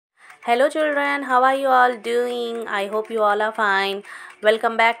Hello children, how are you all doing? I hope you all are fine.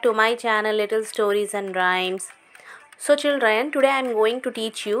 Welcome back to my channel Little Stories and Rhymes. So children, today I am going to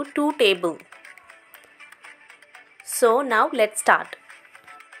teach you two table. So now let's start.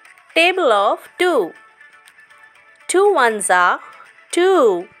 Table of 2. 2 ones are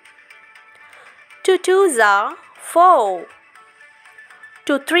 2. 2 twos are 4.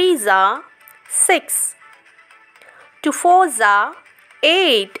 2 threes are 6. 2 fours are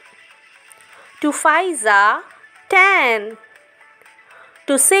 8. 2 fives are 10.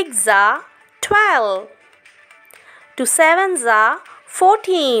 2 sixes are 12. 2 sevens are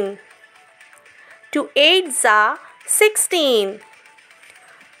 14. 2 eights are 16.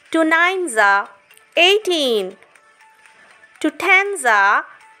 2 nines are 18. 2 tens are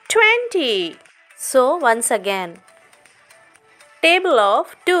 20. So once again, table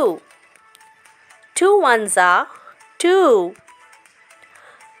of 2. 2 ones are 2.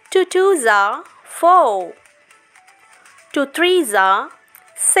 2 twos are 4. 2 threes are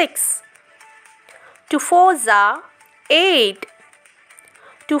 6. 2 fours are 8.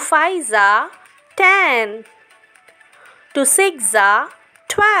 2 fives are 10. 2 sixes are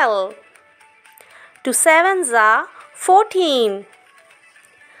 12. 2 sevens are 14.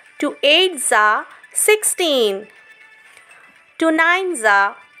 2 eights are 16. 2 nines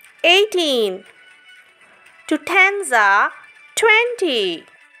are 18. 2 tens are 20.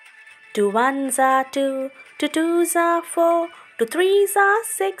 2 ones are 2. 2 twos are 4. 2 threes are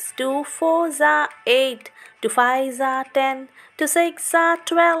 6. 2 fours are 8. 2 fives are 10. 2 sixes are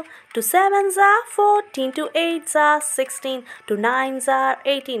 12. 2 sevens are 14. 2 eights are 16. 2 nines are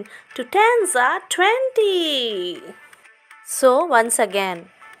 18. 2 tens are 20. So once again,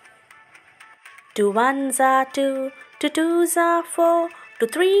 2 ones are 2. 2 twos are 4. 2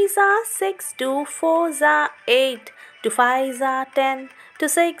 threes are 6. 2 fours are 8. 2 fives are 10. 2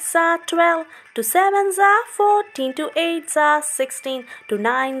 sixes are 12. 2 sevens are 14. 2 eights are 16. 2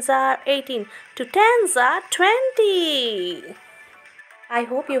 nines are 18. 2 tens are 20. I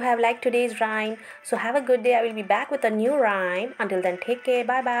hope you have liked today's rhyme. So have a good day. I will be back with a new rhyme. Until then, take care.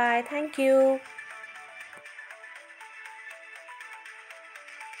 Bye bye. Thank you.